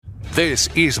This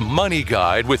is Money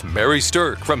Guide with Mary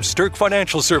Sterk from Sterk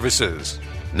Financial Services.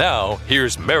 Now,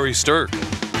 here's Mary Sterk.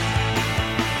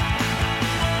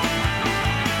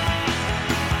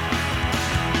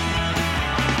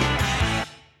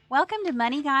 Welcome to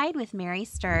Money Guide with Mary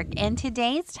Sterk, and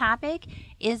today's topic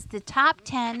is the top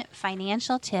 10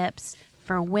 financial tips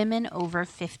for women over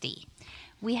 50.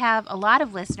 We have a lot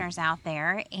of listeners out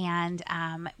there, and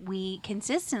we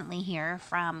consistently hear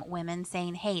from women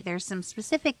saying, hey, there's some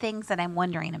specific things that I'm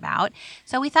wondering about.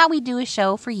 So we thought we'd do a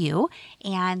show for you,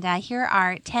 and here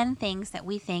are 10 things that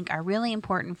we think are really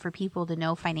important for people to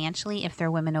know financially if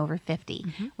they're women over 50.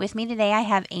 With me today, I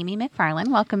have Amy McFarland.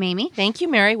 Welcome, Amy. Thank you,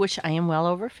 Mary, which I am well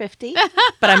over 50,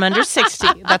 but I'm under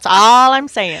 60. That's all I'm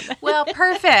saying. Well,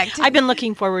 perfect. I've been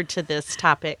looking forward to this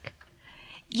topic.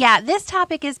 Yeah, this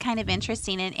topic is kind of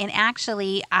interesting, and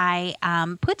actually I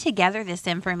put together this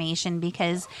information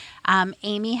because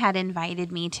Amy had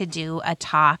invited me to do a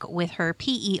talk with her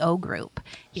PEO group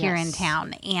here in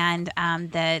town, and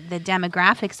the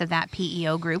demographics of that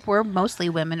PEO group were mostly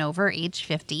women over age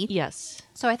 50. Yes.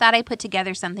 So I thought I'd put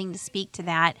together something to speak to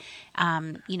that,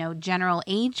 general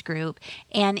age group.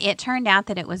 And it turned out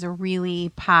that it was a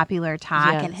really popular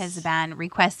talk and has been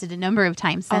requested a number of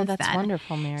times since then. Oh, that's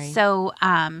wonderful, Mary. So,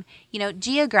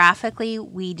 geographically,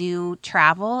 we do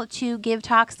travel to give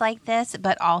talks like this,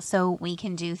 but also we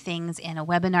can do things in a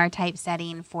webinar type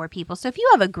setting for people. So if you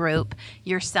have a group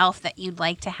yourself that you'd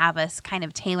like to have us kind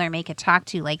of tailor make a talk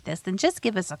to like this, then just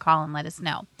give us a call and let us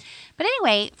know. But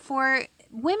anyway, for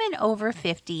women over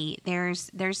 50, there's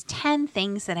 10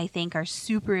 things that I think are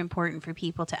super important for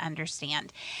people to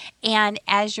understand. And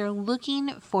as you're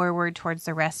looking forward towards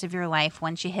the rest of your life,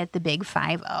 once you hit the big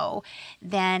 5-0,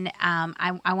 then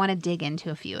I want to dig into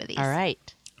a few of these. All right.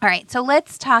 So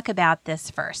let's talk about this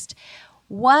first.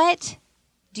 What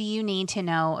do you need to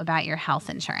know about your health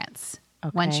insurance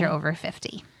once you're over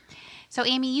 50? So,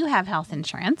 Amy, you have health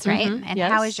insurance, right? And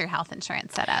how is your health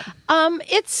insurance set up?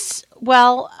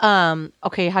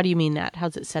 Okay, how do you mean that?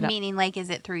 How's it set up? Meaning, like, is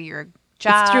it through your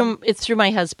job? It's through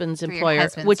my husband's employer,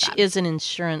 which is an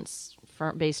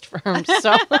insurance-based firm.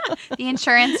 So the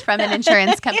insurance from an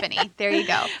insurance company. There you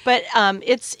go. But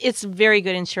it's very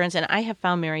good insurance, and I have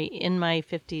found, Mary, in my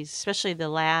 50s, especially the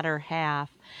latter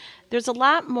half, there's a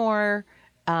lot more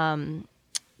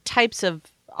types of,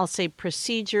 I'll say,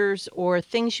 procedures or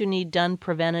things you need done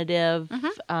preventative.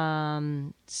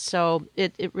 So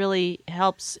it really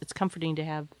helps. It's comforting to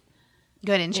have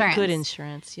good insurance. Good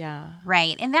insurance, yeah.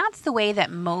 Right. And that's the way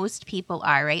that most people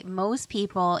are, right? Most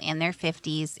people in their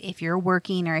 50s, if you're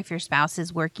working or if your spouse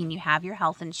is working, you have your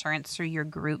health insurance through your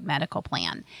group medical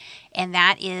plan. And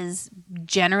that is,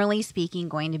 generally speaking,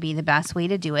 going to be the best way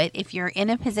to do it. If you're in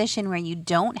a position where you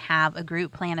don't have a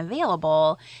group plan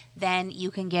available, then you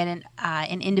can get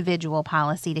an individual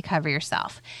policy to cover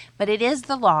yourself. But it is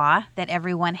the law that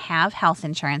everyone have health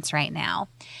insurance right now.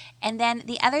 And then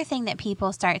the other thing that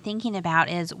people start thinking about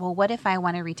is, well, what if I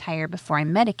want to retire before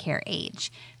I'm Medicare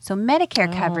age? So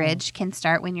Medicare coverage can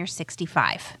start when you're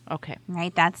 65. Okay.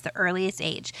 Right? That's the earliest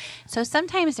age. So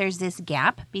sometimes there's this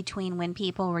gap between when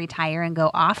people retire and go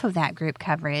off of that group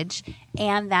coverage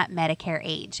and that Medicare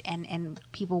age. And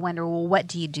people wonder, well, what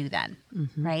do you do then?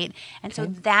 Right? And so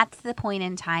that's the point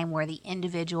in time where the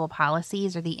individual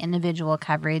policies or the individual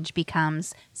coverage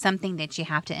becomes something that you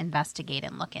have to investigate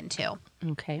and look into.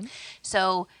 Okay.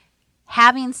 So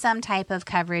having some type of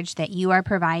coverage that you are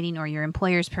providing or your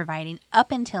employer is providing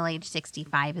up until age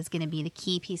 65 is going to be the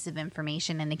key piece of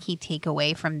information and the key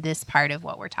takeaway from this part of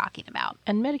what we're talking about.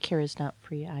 And Medicare is not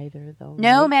free either, though.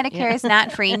 No, right? Medicare is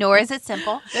not free, nor is it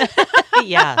simple.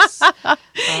 Yes.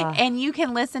 And you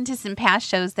can listen to some past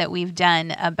shows that we've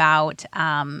done about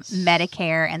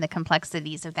Medicare and the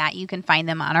complexities of that. You can find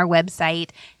them on our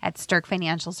website at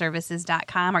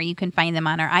sterkfinancialservices.com, or you can find them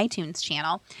on our iTunes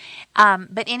channel.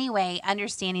 But anyway,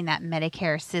 understanding that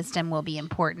Medicare system will be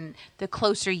important the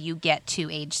closer you get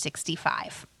to age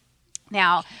 65.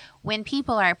 Now, when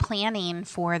people are planning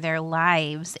for their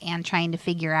lives and trying to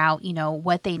figure out,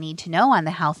 what they need to know on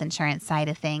the health insurance side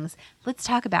of things, let's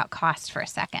talk about cost for a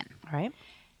second. All right.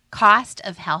 Cost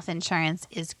of health insurance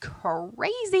is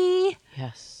crazy.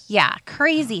 Yes. Yeah,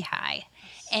 crazy high.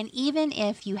 And even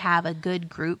if you have a good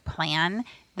group plan,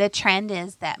 the trend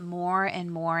is that more and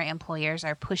more employers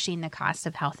are pushing the cost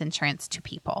of health insurance to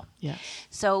people. Yes.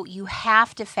 So you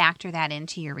have to factor that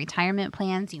into your retirement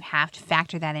plans. You have to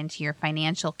factor that into your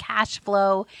financial cash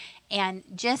flow. And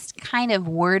just kind of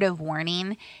word of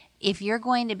warning, if you're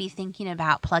going to be thinking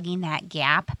about plugging that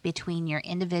gap between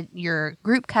your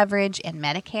group coverage and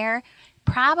Medicare,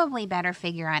 probably better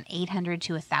figure on $800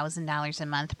 to $1,000 a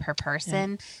month per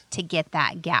person to get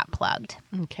that gap plugged.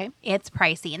 Okay. It's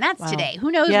pricey, and that's today.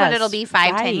 Who knows what it'll be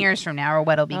 5-10 years from now or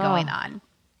what'll be going on.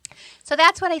 So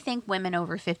that's what I think women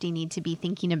over 50 need to be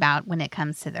thinking about when it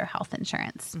comes to their health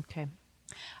insurance. Okay.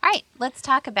 All right, let's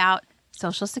talk about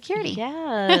Social Security.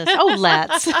 Yes. Oh,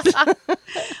 let's.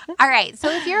 All right, so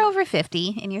if you're over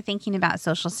 50 and you're thinking about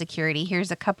Social Security,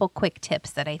 here's a couple quick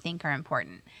tips that I think are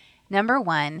important. Number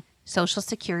one, Social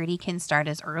Security can start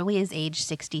as early as age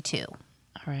 62. All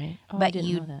right. Oh, but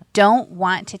you don't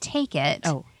want to take it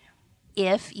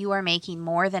if you are making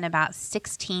more than about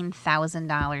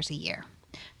 $16,000 a year.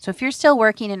 So if you're still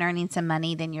working and earning some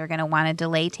money, then you're going to want to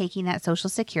delay taking that Social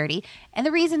Security. And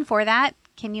the reason for that,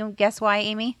 can you guess why,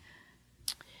 Amy?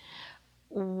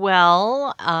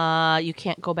 Well, you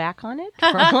can't go back on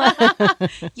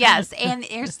it. Yes, and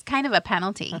there's kind of a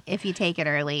penalty if you take it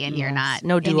early and you're not,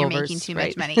 no do-overs, and you're making too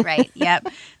much money, right? Yep.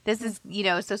 This is,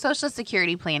 so Social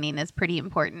Security planning is pretty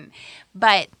important.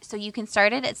 But so you can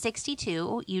start it at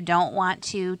 62. You don't want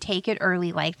to take it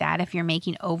early like that if you're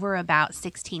making over about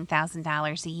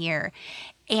 $16,000 a year.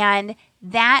 And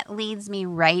that leads me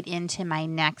right into my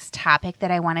next topic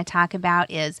that I want to talk about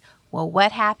is, well,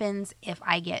 what happens if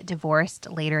I get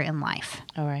divorced later in life?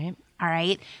 All right. All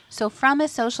right. So from a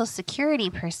Social Security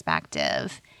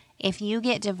perspective, if you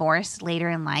get divorced later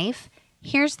in life,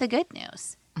 here's the good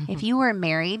news. Mm-hmm. If you were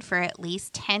married for at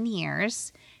least 10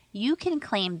 years, you can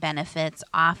claim benefits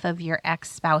off of your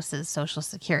ex-spouse's Social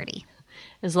Security.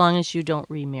 As long as you don't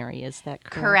remarry, is that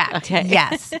correct? Correct. Okay.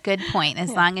 Yes. Good point.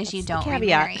 As long as you don't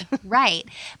remarry. Right.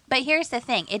 But here's the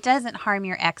thing. It doesn't harm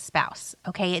your ex-spouse.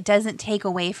 Okay. It doesn't take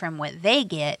away from what they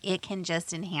get. It can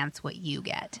just enhance what you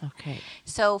get. Okay.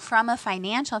 So from a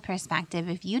financial perspective,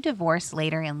 if you divorce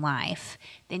later in life,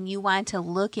 then you want to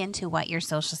look into what your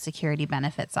Social Security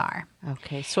benefits are.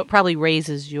 Okay. So it probably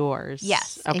raises yours.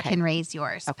 Yes. Okay. It can raise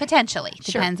yours. Okay. Potentially.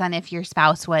 Depends on if your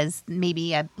spouse was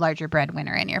maybe a larger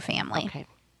breadwinner in your family. Okay.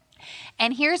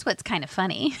 And here's what's kind of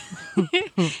funny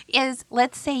is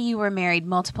let's say you were married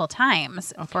multiple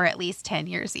times for at least 10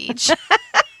 years each.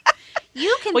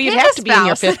 You can you'd pick have a to be in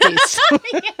your spouse.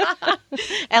 50s.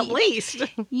 At least.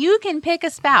 You can pick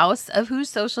a spouse of whose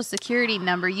Social Security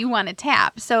number you want to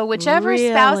tap. So whichever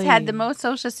spouse had the most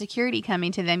Social Security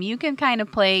coming to them, you can kind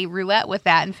of play roulette with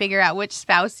that and figure out which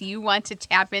spouse you want to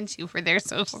tap into for their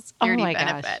Social Security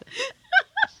benefit. Gosh.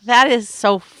 That is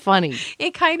so funny.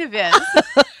 It kind of is.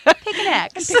 Pick an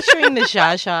ex. I'm picturing the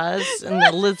Zsa-Zhas and the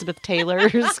Elizabeth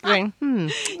Taylors going,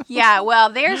 Yeah,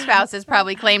 well, their spouses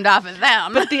probably claimed off of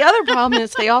them. But the other problem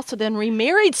is they also then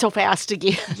remarried so fast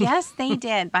again. Yes, they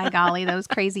did. By golly, those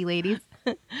crazy ladies.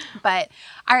 But,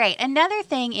 all right, another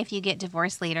thing if you get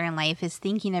divorced later in life is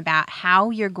thinking about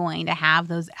how you're going to have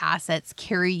those assets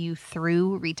carry you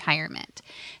through retirement.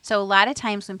 So a lot of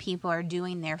times when people are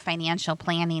doing their financial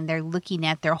planning, they're looking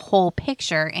at their whole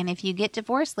picture. And if you get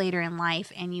divorced later in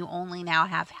life and you only now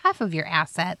have half of your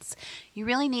assets, you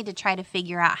really need to try to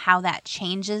figure out how that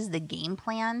changes the game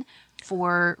plan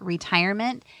for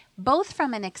retirement, both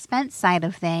from an expense side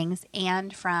of things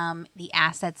and from the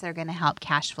assets that are going to help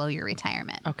cash flow your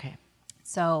retirement. Okay.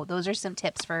 So those are some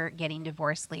tips for getting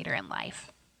divorced later in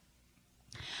life.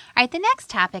 All right, the next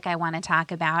topic I want to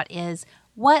talk about is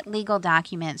what legal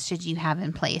documents should you have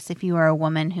in place if you are a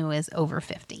woman who is over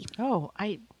 50? Oh,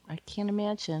 I can't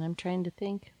imagine. I'm trying to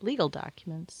think. Legal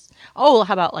documents. Oh,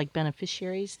 how about like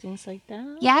beneficiaries, things like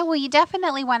that? Yeah, well, you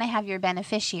definitely want to have your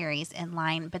beneficiaries in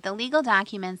line, but the legal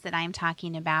documents that I'm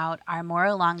talking about are more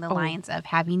along the lines of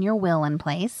having your will in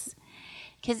place.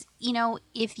 Because,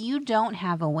 if you don't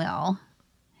have a will,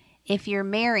 if you're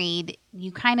married,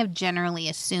 you kind of generally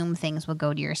assume things will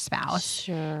go to your spouse.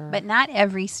 Sure. But not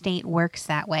every state works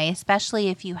that way, especially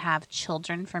if you have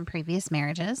children from previous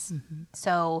marriages. Mm-hmm.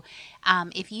 So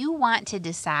if you want to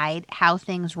decide how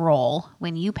things roll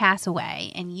when you pass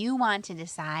away and you want to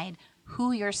decide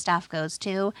who your stuff goes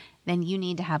to, then you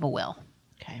need to have a will.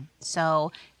 Okay.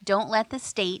 So don't let the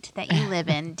state that you live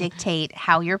in dictate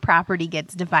how your property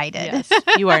gets divided. Yes,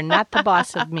 you are not the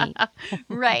boss of me.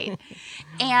 Right.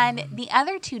 And the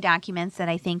other two documents that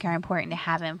I think are important to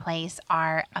have in place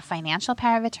are a financial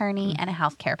power of attorney and a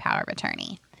healthcare power of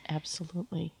attorney.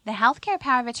 Absolutely. The healthcare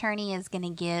power of attorney is going to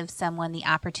give someone the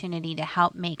opportunity to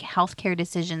help make healthcare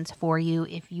decisions for you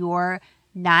if you're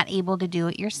not able to do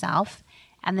it yourself.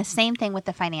 And the same thing with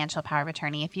the financial power of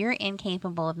attorney. If you're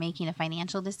incapable of making a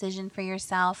financial decision for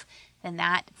yourself, then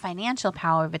that financial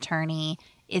power of attorney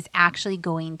is actually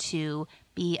going to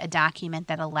be a document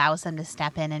that allows them to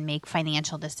step in and make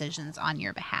financial decisions on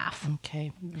your behalf.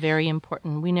 Okay, very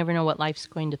important. We never know what life's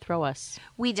going to throw us.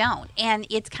 We don't. And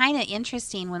it's kind of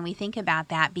interesting when we think about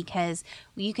that, because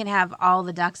you can have all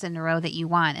the ducks in a row that you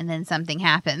want and then something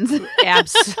happens.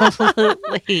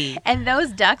 Absolutely. And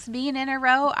those ducks being in a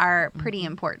row are pretty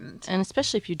important. And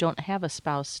especially if you don't have a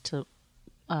spouse to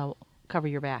cover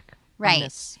your back.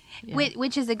 Right. Yeah.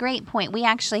 Which is a great point. We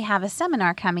actually have a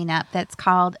seminar coming up that's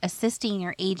called Assisting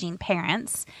Your Aging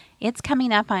Parents. It's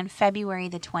coming up on February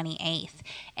the 28th.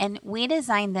 And we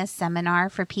designed this seminar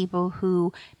for people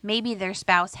who maybe their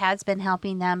spouse has been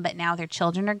helping them, but now their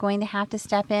children are going to have to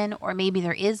step in, or maybe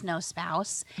there is no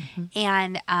spouse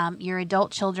and your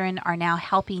adult children are now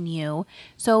helping you.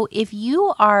 So if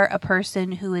you are a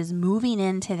person who is moving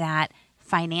into that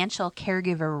financial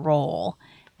caregiver role,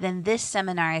 then this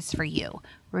seminar is for you.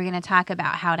 We're going to talk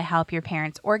about how to help your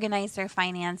parents organize their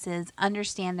finances,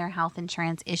 understand their health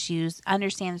insurance issues,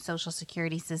 understand the Social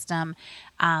Security system,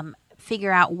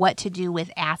 figure out what to do with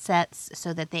assets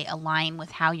so that they align with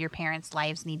how your parents'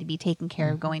 lives need to be taken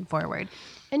care of going forward.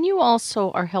 And you also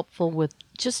are helpful with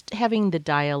just having the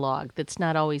dialogue that's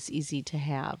not always easy to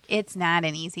have. It's not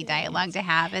an easy dialogue to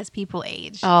have as people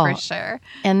age, for sure.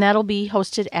 And that'll be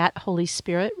hosted at Holy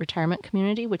Spirit Retirement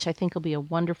Community, which I think will be a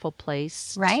wonderful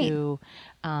place to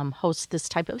host this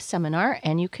type of seminar.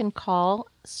 And you can call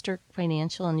Sterk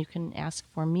Financial and you can ask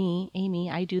for me, Amy.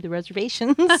 I do the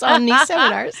reservations on these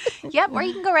seminars. Yep, or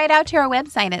you can go right out to our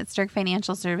website at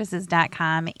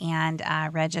sterkfinancialservices.com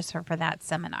and register for that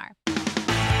seminar.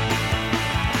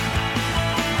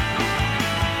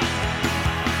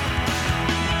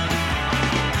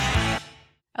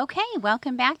 Okay,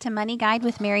 welcome back to Money Guide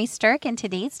with Mary Sterk, and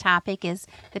today's topic is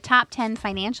the top 10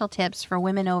 financial tips for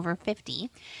women over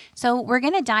 50. So we're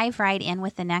going to dive right in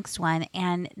with the next one,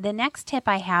 and the next tip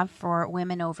I have for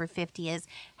women over 50 is,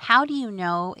 how do you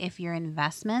know if your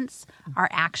investments are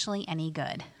actually any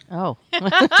good? Oh. Good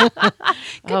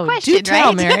question, do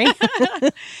tell, right?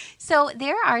 Mary. So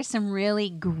there are some really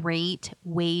great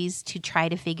ways to try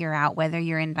to figure out whether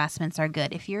your investments are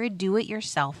good. If you're a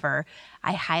do-it-yourselfer,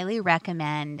 I highly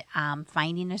recommend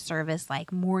finding a service like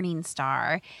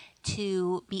Morningstar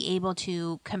to be able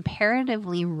to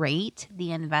comparatively rate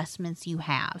the investments you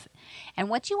have. And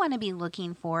what you want to be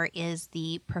looking for is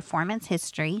the performance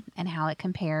history and how it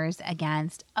compares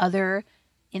against other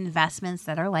investments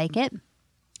that are like it.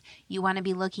 You want to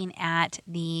be looking at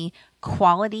the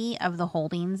quality of the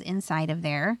holdings inside of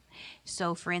there.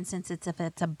 So, for instance, if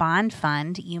it's a bond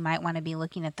fund, you might want to be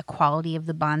looking at the quality of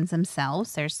the bonds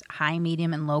themselves. There's high,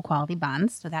 medium, and low quality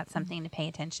bonds, so that's something to pay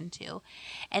attention to.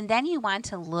 And then you want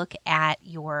to look at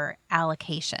your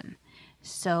allocation.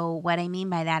 So what I mean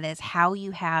by that is how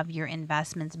you have your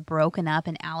investments broken up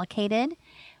and allocated,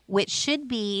 which should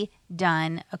be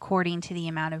done according to the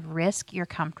amount of risk you're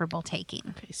comfortable taking.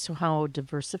 Okay, so how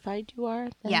diversified you are?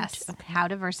 Then? Yes, okay. How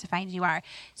diversified you are.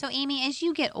 So, Amy, as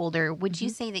you get older, would you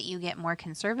say that you get more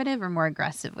conservative or more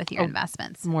aggressive with your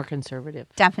investments? More conservative.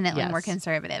 Definitely Yes. more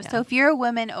conservative. Yeah. So if you're a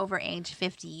woman over age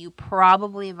 50, you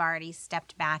probably have already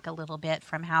stepped back a little bit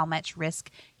from how much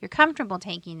risk you're comfortable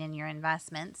taking in your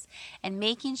investments, and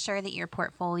making sure that your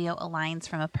portfolio aligns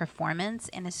from a performance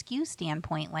and a skew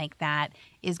standpoint like that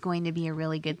is going to be a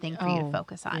really good thing for you to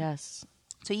focus on. Yes.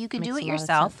 So you can Makes do it a lot of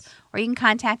yourself, sense. or you can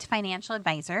contact a financial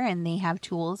advisor, and they have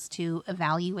tools to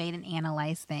evaluate and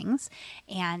analyze things.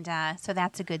 And so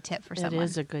that's a good tip for someone. It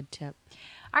is a good tip.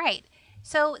 All right.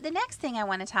 So the next thing I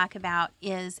want to talk about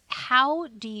is, how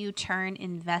do you turn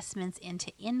investments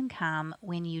into income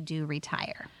when you do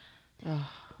retire?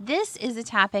 This is a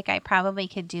topic I probably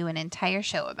could do an entire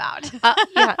show about.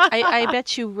 Yeah, I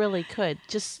bet you really could.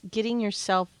 Just getting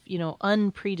yourself,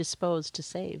 unpredisposed to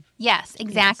save. Yes,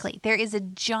 exactly. Yes. There is a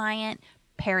giant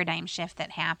paradigm shift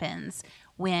that happens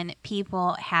when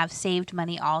people have saved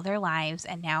money all their lives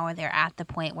and now they're at the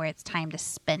point where it's time to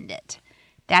spend it.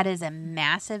 That is a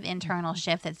massive internal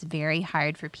shift that's very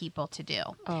hard for people to do.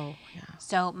 Oh, yeah.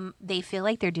 So they feel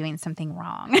like they're doing something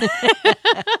wrong.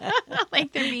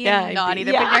 Like they're being naughty.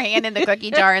 They're putting their hand in the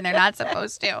cookie jar and they're not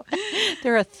supposed to.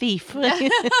 They're a thief.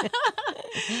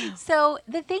 So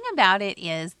the thing about it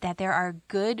is that there are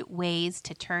good ways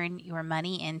to turn your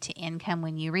money into income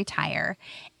when you retire.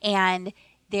 And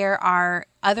there are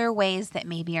other ways that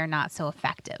maybe are not so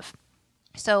effective.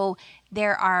 So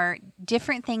there are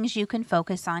different things you can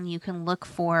focus on. You can look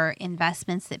for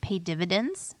investments that pay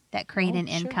dividends, that create an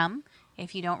income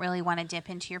if you don't really want to dip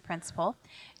into your principal.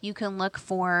 You can look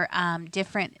for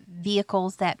different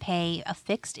vehicles that pay a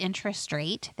fixed interest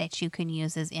rate that you can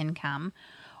use as income.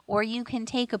 or you can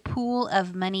take a pool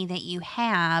of money that you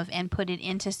have and put it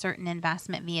into certain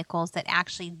investment vehicles that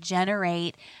actually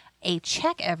generate a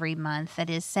check every month that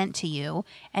is sent to you.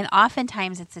 And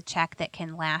oftentimes it's a check that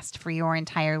can last for your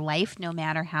entire life, no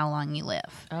matter how long you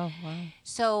live. Oh, wow.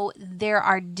 So there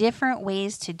are different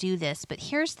ways to do this. But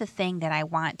here's the thing that I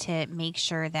want to make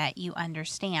sure that you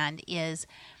understand is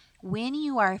when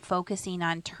you are focusing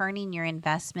on turning your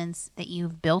investments that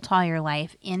you've built all your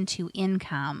life into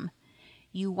income,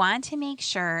 you want to make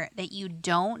sure that you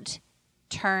don't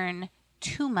turn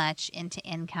too much into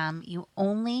income. You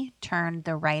only turn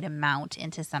the right amount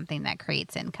into something that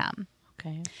creates income.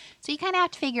 Okay. So you kind of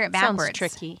have to figure it backwards. Sounds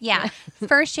tricky. Yeah.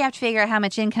 First, you have to figure out how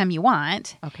much income you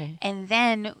want. Okay. And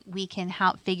then we can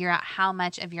help figure out how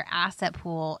much of your asset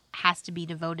pool has to be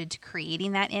devoted to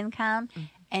creating that income. Mm-hmm.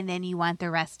 And then you want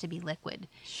the rest to be liquid.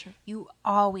 Sure. You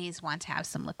always want to have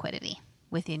some liquidity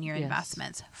within your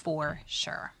investments for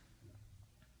sure.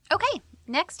 Okay.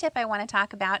 Next tip I want to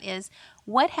talk about is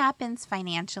what happens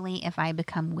financially if I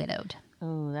become widowed.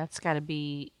 Oh, that's got to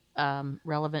be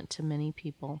relevant to many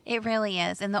people. It really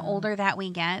is. And the older that we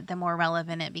get, the more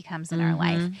relevant it becomes in our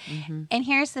life. Mm-hmm. And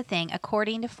here's the thing.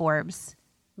 According to Forbes,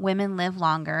 women live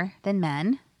longer than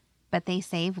men, but they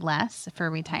save less for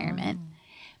retirement.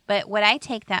 But what I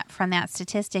take that from that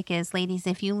statistic is, ladies,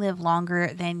 if you live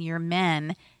longer than your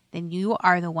men, then you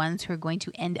are the ones who are going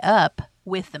to end up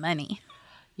with the money.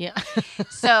 Yeah.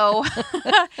 So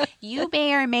you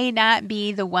may or may not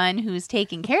be the one who's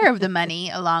taking care of the money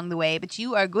along the way, but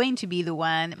you are going to be the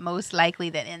one most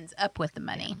likely that ends up with the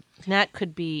money. And that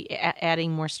could be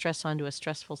adding more stress onto a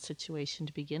stressful situation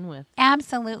to begin with.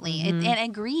 Absolutely. Mm-hmm. And a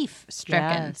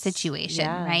grief-stricken situation,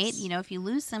 right? You know, if you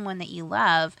lose someone that you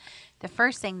love, the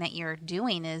first thing that you're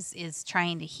doing is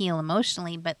trying to heal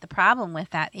emotionally. But the problem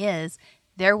with that is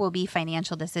there will be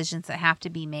financial decisions that have to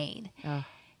be made. Oh.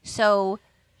 So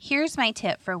here's my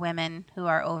tip for women who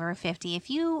are over 50.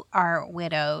 If you are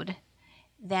widowed,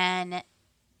 then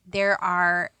there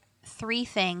are 3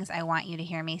 things I want you to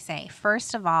hear me say.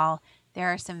 First of all,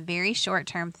 there are some very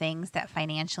short-term things that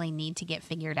financially need to get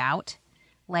figured out,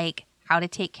 like how to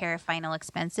take care of final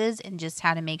expenses and just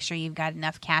how to make sure you've got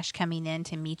enough cash coming in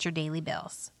to meet your daily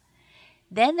bills.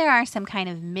 Then there are some kind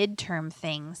of midterm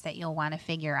things that you'll want to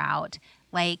figure out,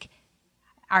 like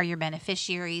are your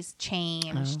beneficiaries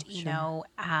changed? Oh, sure. You know,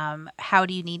 how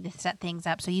do you need to set things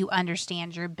up so you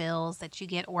understand your bills, that you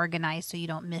get organized so you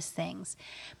don't miss things?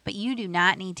 But you do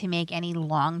not need to make any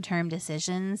long-term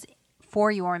decisions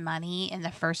for your money in the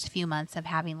first few months of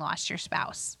having lost your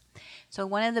spouse. So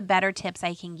one of the better tips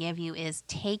I can give you is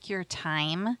take your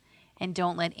time and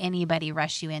don't let anybody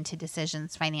rush you into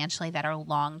decisions financially that are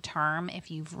long-term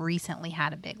if you've recently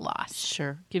had a big loss.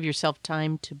 Sure. Give yourself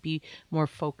time to be more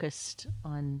focused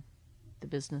on the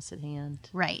business at hand.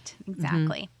 Right.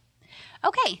 Exactly. Mm-hmm.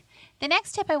 Okay. The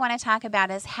next tip I want to talk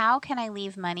about is how can I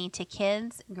leave money to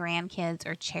kids, grandkids,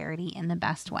 or charity in the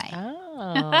best way?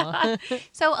 Oh.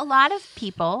 So a lot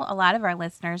of our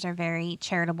listeners are very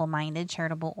charitable-minded,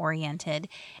 charitable-oriented,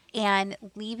 and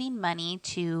leaving money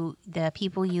to the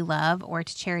people you love or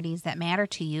to charities that matter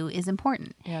to you is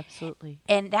important. Yeah, absolutely.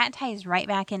 And that ties right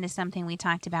back into something we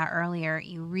talked about earlier.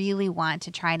 You really want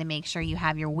to try to make sure you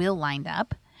have your will lined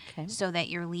up. Okay. So that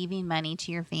you're leaving money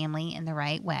to your family in the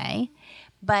right way.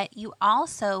 But you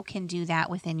also can do that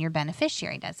within your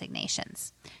beneficiary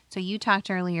designations. So you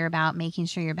talked earlier about making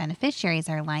sure your beneficiaries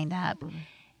are lined up. Mm-hmm.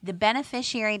 The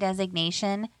beneficiary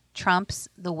designation trumps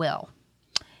the will.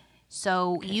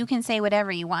 So you can say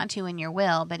whatever you want to in your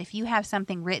will, but if you have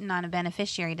something written on a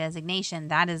beneficiary designation,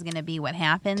 that is going to be what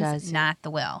happens, not the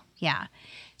will. Yeah.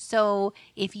 So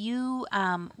if you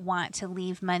want to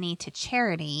leave money to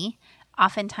charity,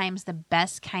 oftentimes the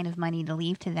best kind of money to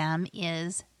leave to them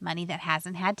is money that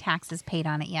hasn't had taxes paid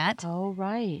on it yet. Oh,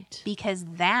 right. Because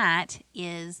that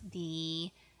is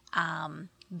the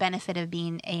benefit of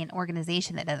being an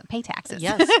organization that doesn't pay taxes.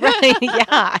 Yes, right.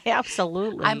 Yeah,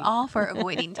 absolutely. I'm all for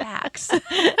avoiding tax.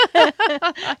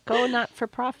 Go not for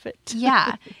profit.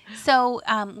 Yeah. So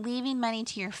leaving money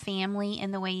to your family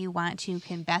in the way you want to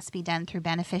can best be done through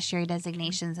beneficiary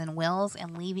designations and wills,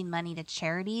 and leaving money to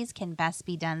charities can best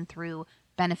be done through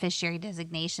beneficiary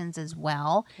designations as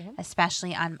well,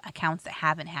 especially on accounts that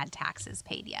haven't had taxes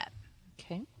paid yet.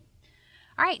 Okay.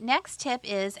 All right, next tip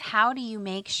is how do you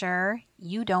make sure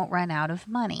you don't run out of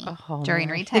money during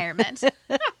retirement?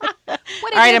 All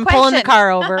right, I'm pulling the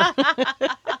car over.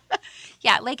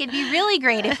 Yeah, like it'd be really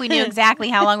great if we knew exactly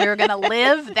how long we were going to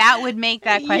live. That would make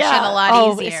that question a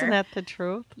lot easier. Isn't that the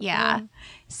truth? Yeah.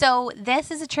 So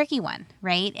this is a tricky one,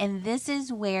 right? And this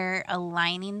is where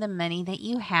aligning the money that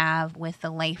you have with the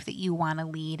life that you want to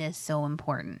lead is so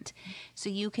important. So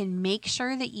you can make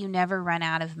sure that you never run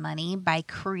out of money by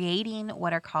creating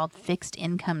what are called fixed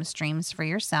income streams for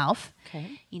yourself.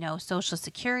 Okay. You know, Social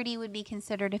Security would be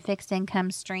considered a fixed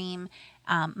income stream.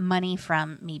 Money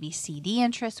from maybe CD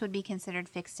interest would be considered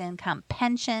fixed income.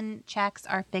 Pension checks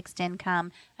are fixed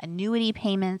income. Annuity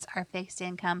payments are fixed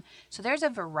income. So there's a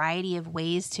variety of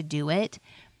ways to do it.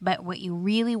 But what you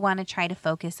really want to try to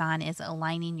focus on is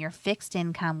aligning your fixed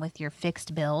income with your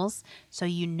fixed bills so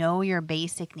you know your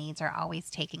basic needs are always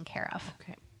taken care of.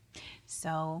 Okay.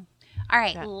 So, all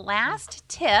right, last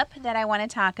tip that I want to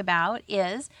talk about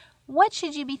is what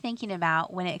should you be thinking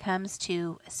about when it comes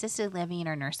to assisted living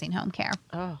or nursing home care?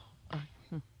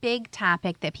 Big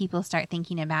topic that people start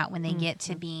thinking about when they get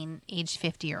to being age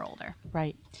 50 or older.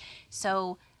 Right.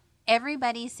 So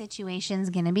everybody's situation is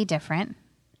going to be different.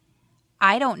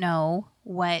 I don't know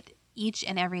what each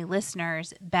and every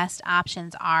listener's best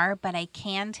options are, but I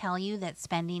can tell you that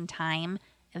spending time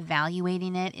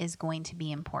evaluating it is going to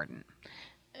be important.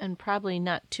 And probably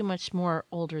not too much more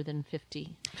older than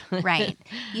 50. Right.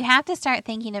 You have to start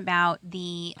thinking about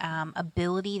the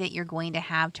ability that you're going to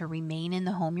have to remain in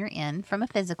the home you're in from a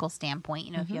physical standpoint.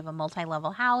 You know, if you have a multi-level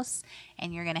house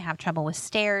and you're going to have trouble with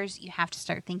stairs, you have to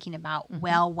start thinking about,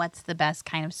 well, what's the best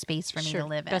kind of space for me to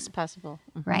live in? Best possible.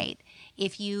 Right.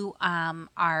 If you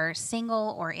are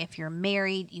single or if you're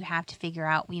married, you have to figure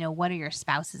out, you know, what are your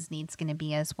spouse's needs going to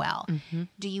be as well?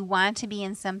 Do you want to be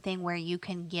in something where you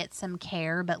can get some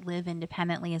care but live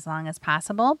independently as long as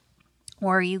possible?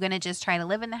 Or are you going to just try to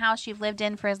live in the house you've lived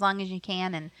in for as long as you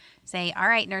can and say, all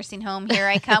right, nursing home, here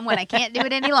I come when I can't do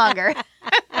it any longer?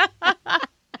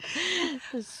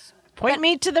 Point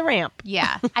me to the ramp.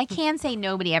 Yeah. I can say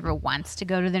nobody ever wants to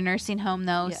go to the nursing home,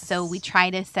 though. Yes. So we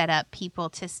try to set up people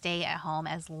to stay at home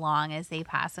as long as they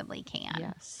possibly can.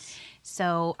 Yes.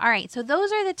 So, all right. So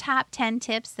those are the top 10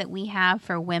 tips that we have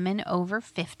for women over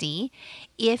 50.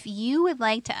 If you would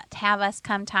like to have us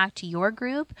come talk to your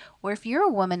group, or if you're a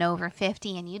woman over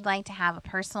 50 and you'd like to have a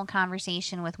personal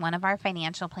conversation with one of our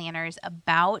financial planners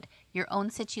about your own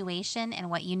situation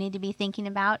and what you need to be thinking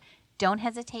about, don't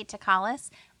hesitate to call us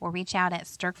or reach out at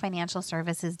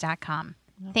SterkFinancialServices.com.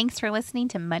 Thanks for listening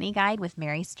to Money Guide with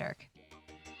Mary Sterk.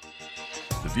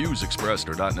 The views expressed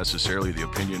are not necessarily the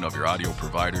opinion of your audio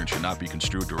provider and should not be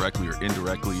construed directly or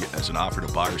indirectly as an offer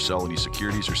to buy or sell any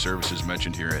securities or services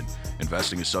mentioned herein.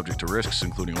 Investing is subject to risks,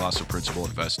 including loss of principal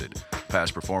invested.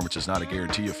 Past performance is not a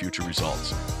guarantee of future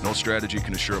results. No strategy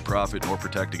can assure a profit nor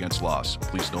protect against loss.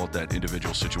 Please note that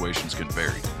individual situations can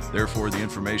vary. Therefore, the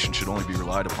information should only be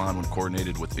relied upon when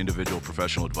coordinated with individual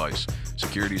professional advice.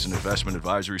 Securities and investment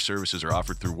advisory services are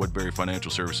offered through Woodbury Financial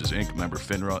Services, Inc., member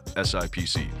FINRA,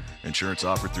 SIPC. Insurance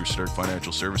offered through Sterk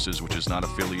Financial Services, which is not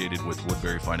affiliated with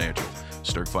Woodbury Financial.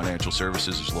 Sterk Financial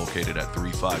Services is located at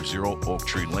 350 Oak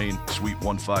Tree Lane, Suite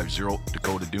 150,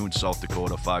 Dakota Dunes, South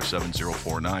Dakota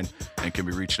 57049, and can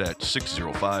be reached at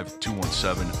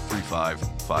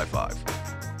 605-217-3555.